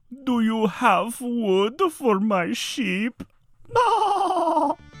Do you have wood for my sheep?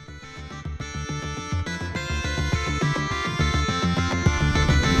 No!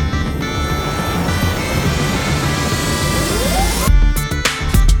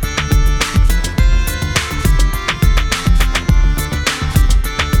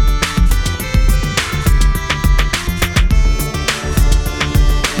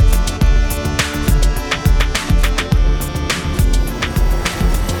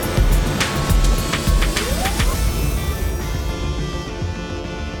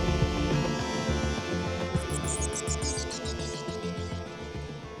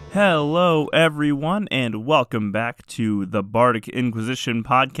 Hello, everyone, and welcome back to the Bardic Inquisition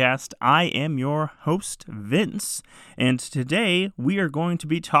podcast. I am your host, Vince, and today we are going to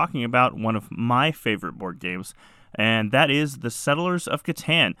be talking about one of my favorite board games, and that is the Settlers of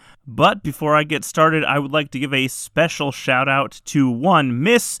Catan. But before I get started, I would like to give a special shout-out to one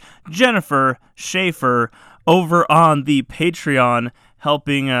Miss Jennifer Schaefer over on the Patreon,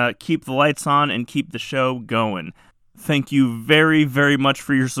 helping keep the lights on and keep the show going. Thank you very, very much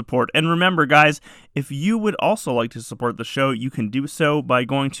for your support. And remember, guys, if you would also like to support the show, you can do so by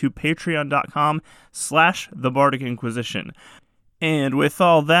going to patreon.com/thebardicinquisition. And with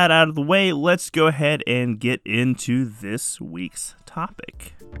all that out of the way, let's go ahead and get into this week's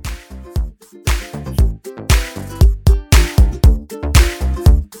topic.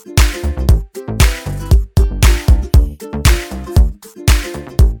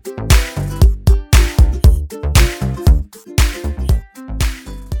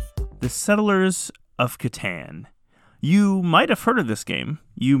 The Settlers of Catan. You might have heard of this game.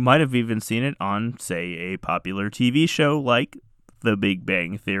 You might have even seen it on, say, a popular TV show like The Big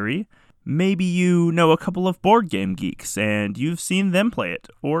Bang Theory. Maybe you know a couple of board game geeks and you've seen them play it.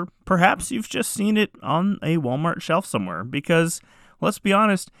 Or perhaps you've just seen it on a Walmart shelf somewhere because, let's be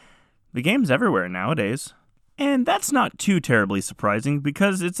honest, the game's everywhere nowadays. And that's not too terribly surprising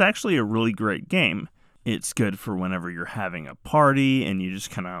because it's actually a really great game. It's good for whenever you're having a party and you just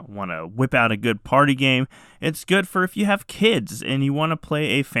kind of want to whip out a good party game. It's good for if you have kids and you want to play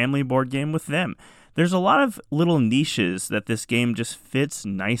a family board game with them. There's a lot of little niches that this game just fits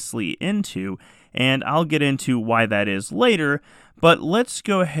nicely into, and I'll get into why that is later, but let's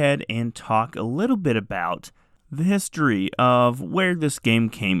go ahead and talk a little bit about the history of where this game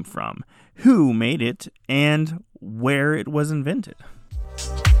came from, who made it, and where it was invented.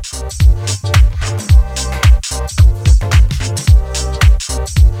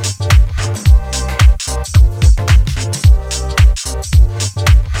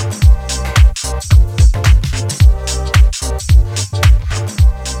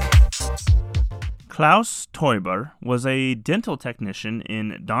 Klaus Teuber was a dental technician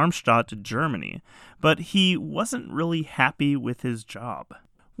in Darmstadt, Germany, but he wasn't really happy with his job.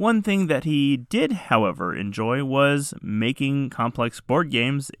 One thing that he did, however, enjoy was making complex board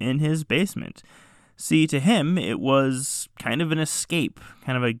games in his basement. See, to him, it was kind of an escape,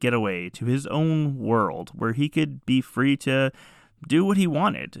 kind of a getaway to his own world, where he could be free to do what he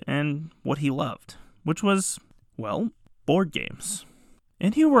wanted and what he loved, which was, well, board games.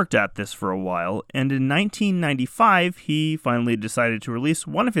 And he worked at this for a while, and in 1995, he finally decided to release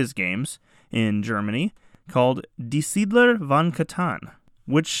one of his games in Germany called Die Siedler von Catan,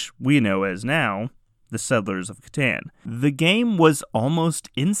 which we know as now The Settlers of Catan. The game was almost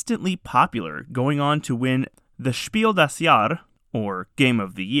instantly popular, going on to win the Spiel des Jahres, or Game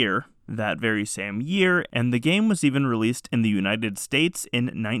of the Year, that very same year, and the game was even released in the United States in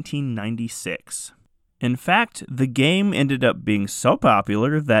 1996. In fact, the game ended up being so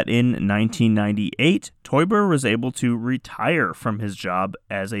popular that in 1998, Teuber was able to retire from his job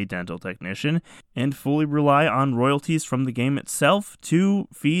as a dental technician and fully rely on royalties from the game itself to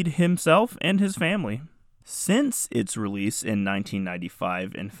feed himself and his family. Since its release in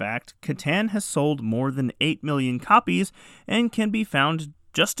 1995, in fact, Catan has sold more than 8 million copies and can be found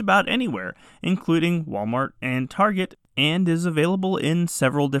just about anywhere, including Walmart and Target, and is available in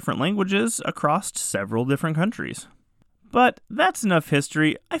several different languages across several different countries. But that's enough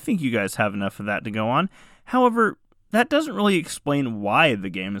history. I think you guys have enough of that to go on. However, that doesn't really explain why the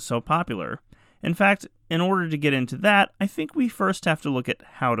game is so popular. In fact, in order to get into that, I think we first have to look at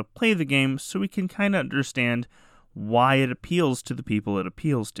how to play the game so we can kind of understand why it appeals to the people it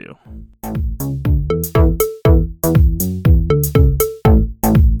appeals to.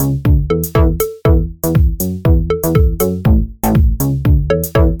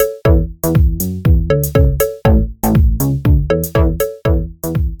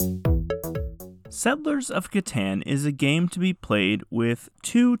 Settlers of Catan is a game to be played with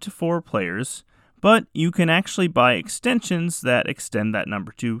 2 to 4 players, but you can actually buy extensions that extend that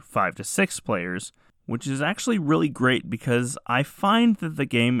number to 5 to 6 players, which is actually really great because I find that the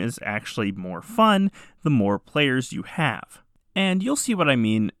game is actually more fun the more players you have. And you'll see what I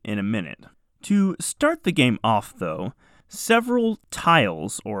mean in a minute. To start the game off, though, several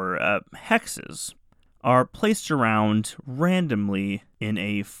tiles or hexes are placed around randomly in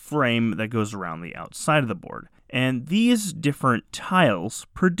a frame that goes around the outside of the board. And these different tiles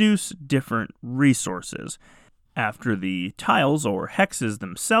produce different resources. After the tiles or hexes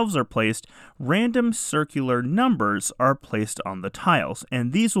themselves are placed, random circular numbers are placed on the tiles,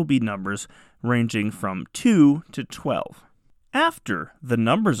 and these will be numbers ranging from 2 to 12. After the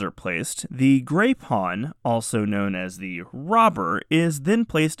numbers are placed, the gray pawn, also known as the robber, is then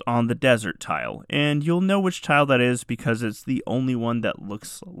placed on the desert tile, and you'll know which tile that is because it's the only one that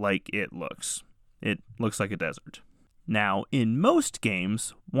looks like it looks. It looks like a desert. Now, in most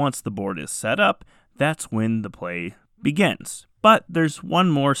games, once the board is set up, that's when the play begins. But there's one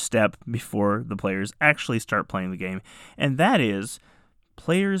more step before the players actually start playing the game, and that is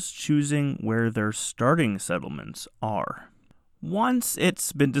players choosing where their starting settlements are. Once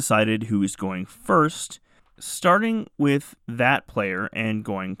it's been decided who is going first, starting with that player and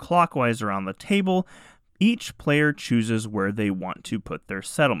going clockwise around the table, each player chooses where they want to put their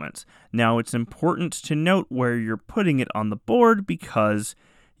settlements. Now, it's important to note where you're putting it on the board because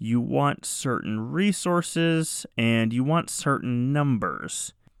you want certain resources and you want certain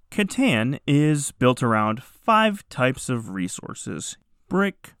numbers. Catan is built around 5 types of resources: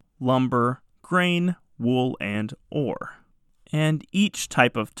 brick, lumber, grain, wool, and ore. And each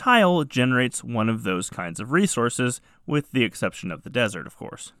type of tile generates one of those kinds of resources, with the exception of the desert, of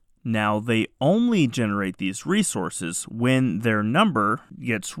course. Now, they only generate these resources when their number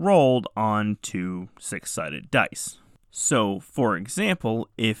gets rolled onto 6-sided dice. So, for example,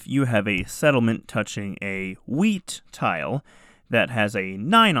 if you have a settlement touching a wheat tile that has a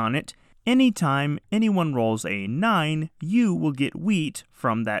 9 on it, anytime anyone rolls a 9, you will get wheat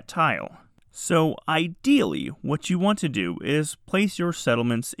from that tile. So ideally, what you want to do is place your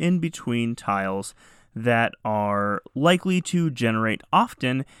settlements in between tiles that are likely to generate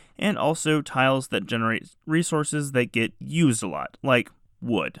often, and also tiles that generate resources that get used a lot, like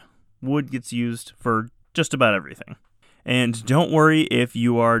wood. Wood gets used for just about everything. And don't worry if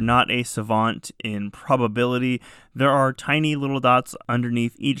you are not a savant in probability. There are tiny little dots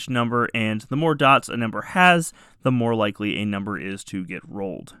underneath each number, and the more dots a number has, the more likely a number is to get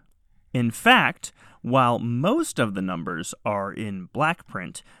rolled. In fact, while most of the numbers are in black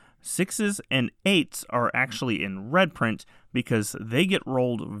print, 6s and 8s are actually in red print because they get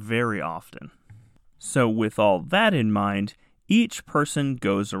rolled very often. So with all that in mind, each person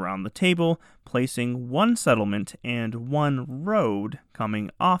goes around the table, placing one settlement and one road coming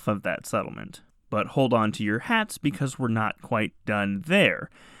off of that settlement. But hold on to your hats because we're not quite done there.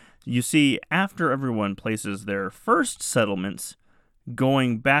 You see, after everyone places their first settlements,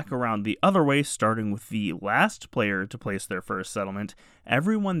 going back around the other way, starting with the last player to place their first settlement,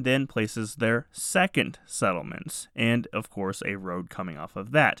 everyone then places their second settlements, and of course a road coming off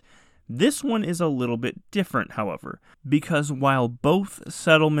of that. This one is a little bit different, however, because while both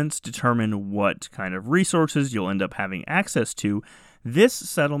settlements determine what kind of resources you'll end up having access to, this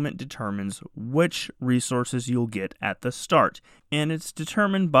settlement determines which resources you'll get at the start, and it's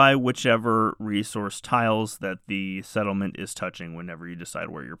determined by whichever resource tiles that the settlement is touching whenever you decide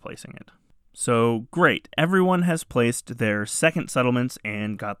where you're placing it. So great, everyone has placed their second settlements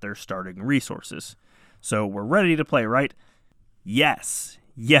and got their starting resources. So we're ready to play, right? Yes,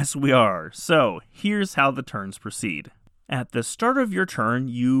 we are. So here's how the turns proceed. At the start of your turn,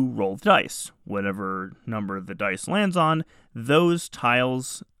 you roll the dice. Whatever number the dice lands on, those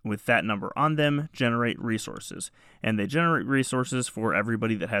tiles with that number on them generate resources. And they generate resources for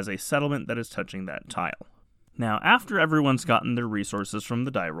everybody that has a settlement that is touching that tile. Now, after everyone's gotten their resources from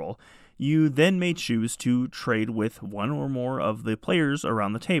the die roll, you then may choose to trade with one or more of the players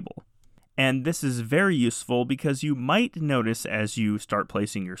around the table. And this is very useful because you might notice as you start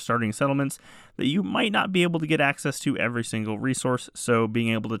placing your starting settlements that you might not be able to get access to every single resource, so being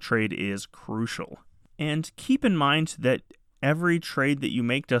able to trade is crucial. And keep in mind that every trade that you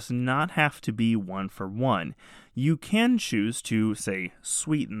make does not have to be one for one. You can choose to, say,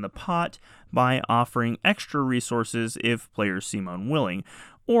 sweeten the pot by offering extra resources if players seem unwilling,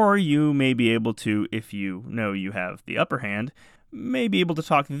 or you may be able to, if you know you have the upper hand, may be able to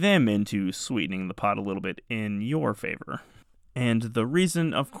talk them into sweetening the pot a little bit in your favor. And the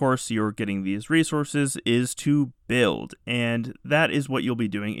reason, of course, you're getting these resources is to build, and that is what you'll be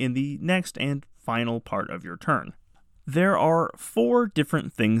doing in the next and final part of your turn. There are 4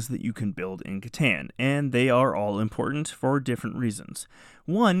 different things that you can build in Catan, and they are all important for different reasons.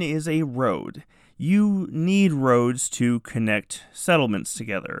 One is a road. You need roads to connect settlements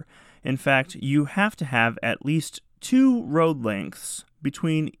together. In fact, you have to have at least 2 road lengths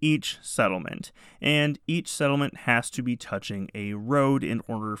between each settlement, and each settlement has to be touching a road in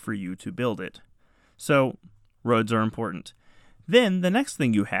order for you to build it. So, roads are important. Then, the next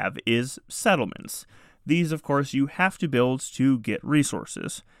thing you have is settlements. These, of course, you have to build to get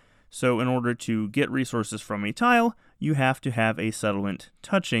resources. So, in order to get resources from a tile, you have to have a settlement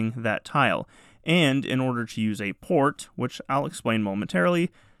touching that tile. And in order to use a port, which I'll explain momentarily,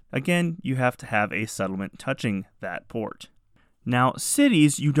 again, you have to have a settlement touching that port. Now,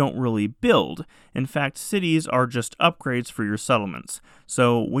 cities you don't really build. In fact, cities are just upgrades for your settlements.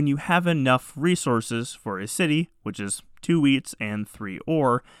 So when you have enough resources for a city, which is 2 wheats and 3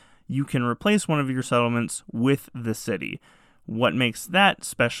 ore, you can replace one of your settlements with the city. What makes that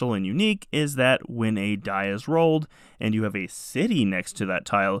special and unique is that when a die is rolled and you have a city next to that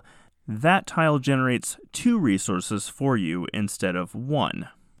tile generates 2 resources for you instead of 1.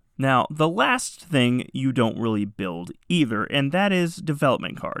 Now, the last thing you don't really build either, and that is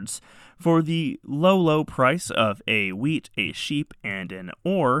development cards. For the low price of a wheat, a sheep, and an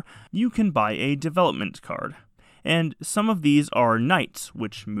ore, you can buy a development card. And some of these are knights,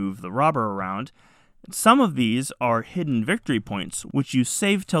 which move the robber around. Some of these are hidden victory points, which you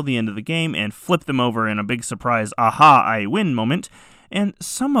save till the end of the game and flip them over in a big surprise, aha, I win moment. And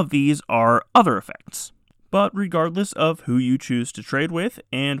some of these are other effects. But regardless of who you choose to trade with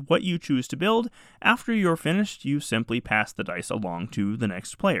and what you choose to build, after you're finished, you simply pass the dice along to the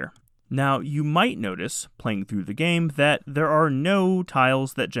next player. Now, you might notice, playing through the game, that there are no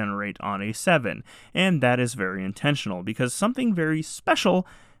tiles that generate on a 7, and that is very intentional, because something very special,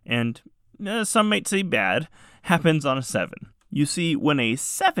 and some might say bad, happens on a 7. You see, when a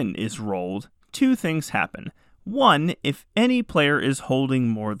 7 is rolled, 2 things happen. 1, if any player is holding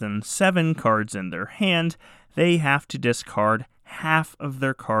more than 7 cards in their hand, they have to discard half of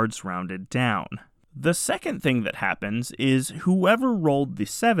their cards rounded down. The second thing that happens is whoever rolled the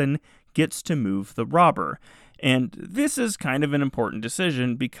 7 gets to move the robber. And this is kind of an important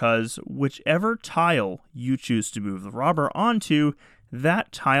decision because whichever tile you choose to move the robber onto,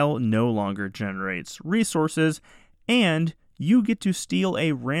 that tile no longer generates resources, and you get to steal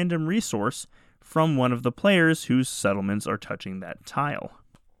a random resource from one of the players whose settlements are touching that tile.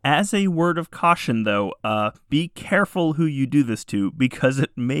 As a word of caution, though, be careful who you do this to, because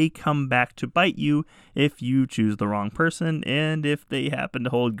it may come back to bite you if you choose the wrong person and if they happen to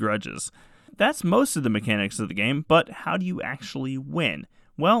hold grudges. That's most of the mechanics of the game, but how do you actually win?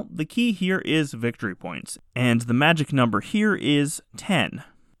 Well, the key here is victory points, and the magic number here is 10.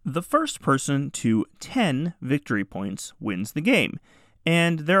 The first person to 10 victory points wins the game,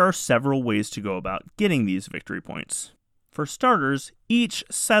 and there are several ways to go about getting these victory points. For starters, each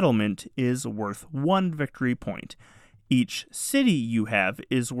settlement is worth 1 victory point. Each city you have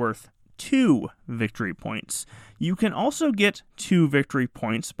is worth 2 victory points. You can also get 2 victory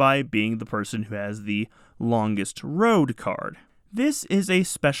points by being the person who has the longest road card. This is a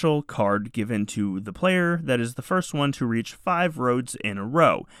special card given to the player that is the first one to reach 5 roads in a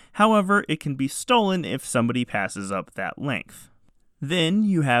row. However, it can be stolen if somebody passes up that length. Then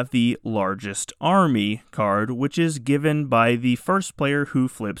you have the largest army card, which is given by the first player who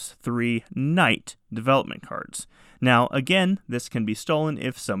flips 3 knight development cards. Now, again, this can be stolen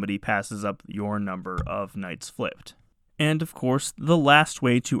if somebody passes up your number of knights flipped. And of course, the last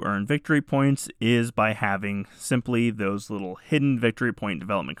way to earn victory points is by having simply those little hidden victory point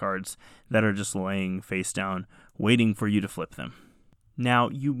development cards that are just laying face down, waiting for you to flip them. Now,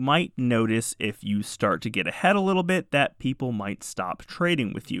 you might notice if you start to get ahead a little bit that people might stop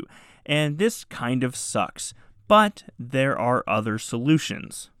trading with you, and this kind of sucks, but there are other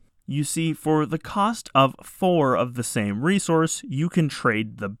solutions. You see, for the cost of 4 of the same resource, you can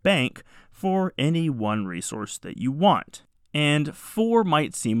trade the bank for any one resource that you want. And 4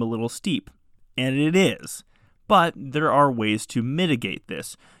 might seem a little steep, and it is. But there are ways to mitigate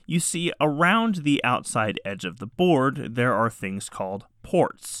this. You see, around the outside edge of the board, there are things called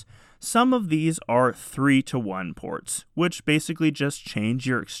ports. Some of these are 3-to-1 ports, which basically just change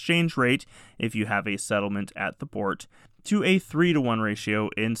your exchange rate if you have a settlement at the port to a 3-to-1 ratio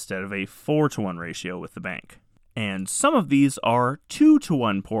instead of a 4-to-1 ratio with the bank. And some of these are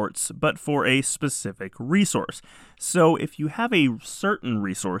 2-to-1 ports, but for a specific resource. So if you have a certain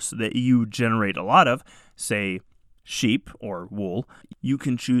resource that you generate a lot of, say sheep or wool, you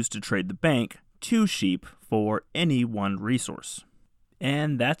can choose to trade the bank 2 sheep for any one resource.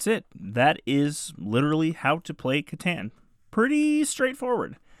 And that's it. That is literally how to play Catan. Pretty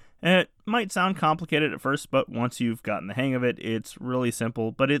straightforward. It might sound complicated at first, but once you've gotten the hang of it, it's really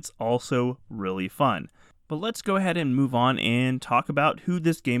simple, but it's also really fun. But let's go ahead and move on and talk about who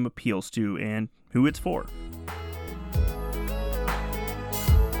this game appeals to and who it's for.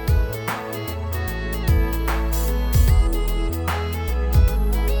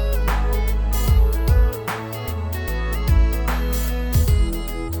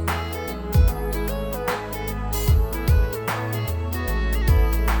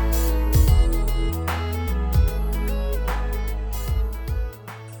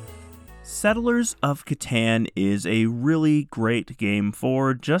 Settlers of Catan is a really great game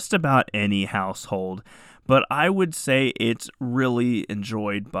for just about any household, but I would say it's really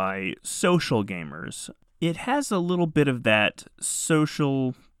enjoyed by social gamers. It has a little bit of that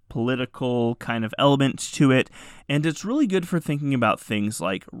social, political kind of element to it, and it's really good for thinking about things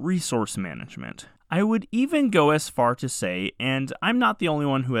like resource management. I would even go as far to say, and I'm not the only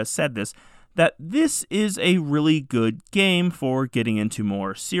one who has said this, that this is a really good game for getting into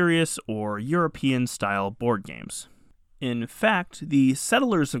more serious or European-style board games. In fact, the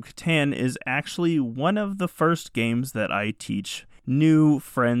Settlers of Catan is actually one of the first games that I teach new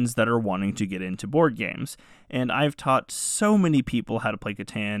friends that are wanting to get into board games. And I've taught so many people how to play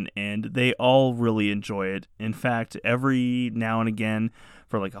Catan, and they all really enjoy it. In fact, every now and again,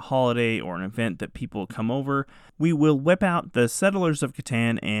 for like a holiday or an event that people come over, we will whip out the Settlers of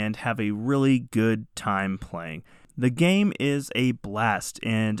Catan and have a really good time playing. The game is a blast,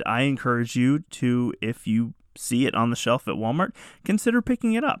 and I encourage you to, if you see it on the shelf at Walmart, consider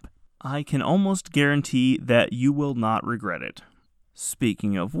picking it up. I can almost guarantee that you will not regret it.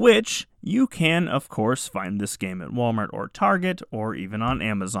 Speaking of which, you can, of course, find this game at Walmart or Target or even on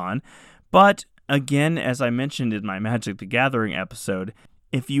Amazon. But again, as I mentioned in my Magic the Gathering episode,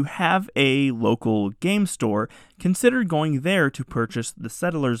 if you have a local game store, consider going there to purchase the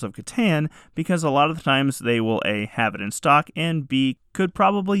Settlers of Catan, because a lot of the times they will A, have it in stock, and B, could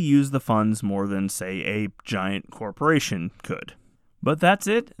probably use the funds more than, say, a giant corporation could. But that's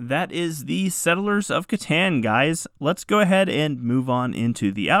it. That is the Settlers of Catan, guys. Let's go ahead and move on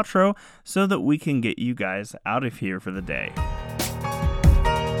into the outro so that we can get you guys out of here for the day.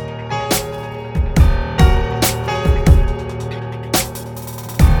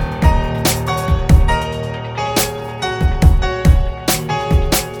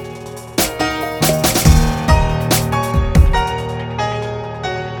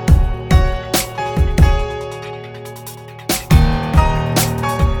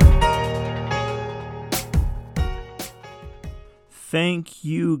 Thank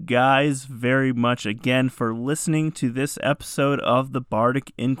you guys very much again for listening to this episode of the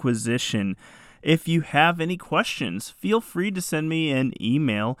Bardic Inquisition. If you have any questions, feel free to send me an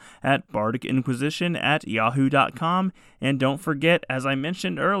email at bardicinquisition@yahoo.com. And don't forget, as I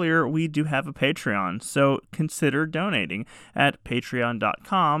mentioned earlier, we do have a Patreon, so consider donating at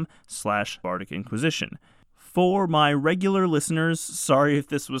patreon.com/bardicinquisition. For my regular listeners, sorry if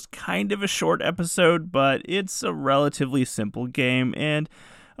this was kind of a short episode, but it's a relatively simple game and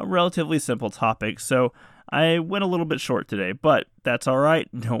a relatively simple topic, so I went a little bit short today, but that's alright.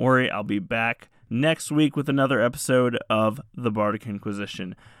 Don't worry, I'll be back next week with another episode of the Bardic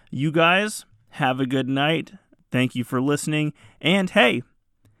Inquisition. You guys, have a good night. Thank you for listening, and hey,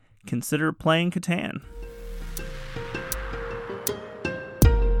 consider playing Catan.